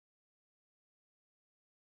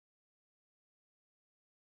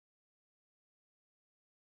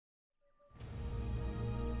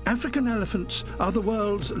African elephants are the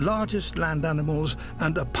world's largest land animals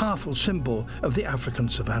and a powerful symbol of the African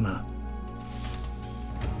savanna.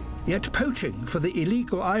 Yet poaching for the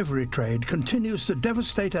illegal ivory trade continues to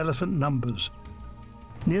devastate elephant numbers.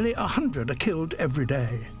 Nearly 100 are killed every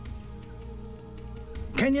day.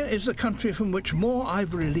 Kenya is the country from which more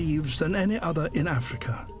ivory leaves than any other in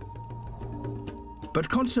Africa. But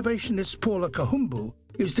conservationist Paula Kahumbu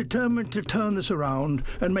is determined to turn this around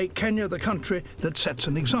and make Kenya the country that sets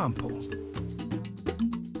an example.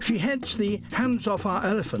 She heads the Hands Off Our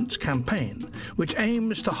Elephants campaign, which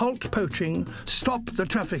aims to halt poaching, stop the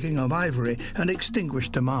trafficking of ivory and extinguish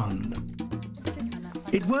demand.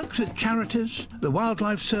 It works with charities, the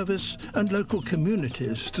Wildlife Service and local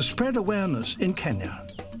communities to spread awareness in Kenya.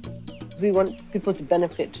 We want people to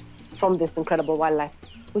benefit from this incredible wildlife,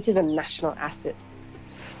 which is a national asset.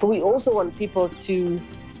 But we also want people to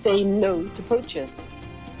say no to poachers.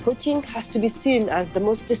 Poaching has to be seen as the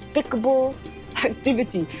most despicable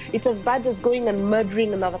activity. It's as bad as going and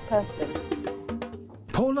murdering another person.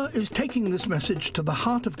 Paula is taking this message to the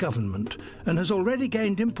heart of government and has already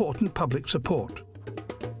gained important public support.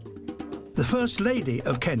 The First Lady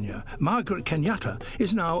of Kenya, Margaret Kenyatta,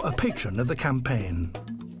 is now a patron of the campaign.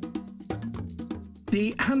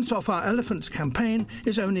 The Hands Off Our Elephants campaign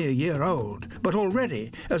is only a year old, but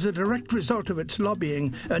already, as a direct result of its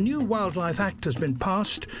lobbying, a new Wildlife Act has been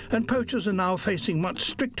passed and poachers are now facing much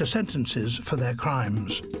stricter sentences for their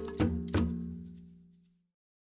crimes.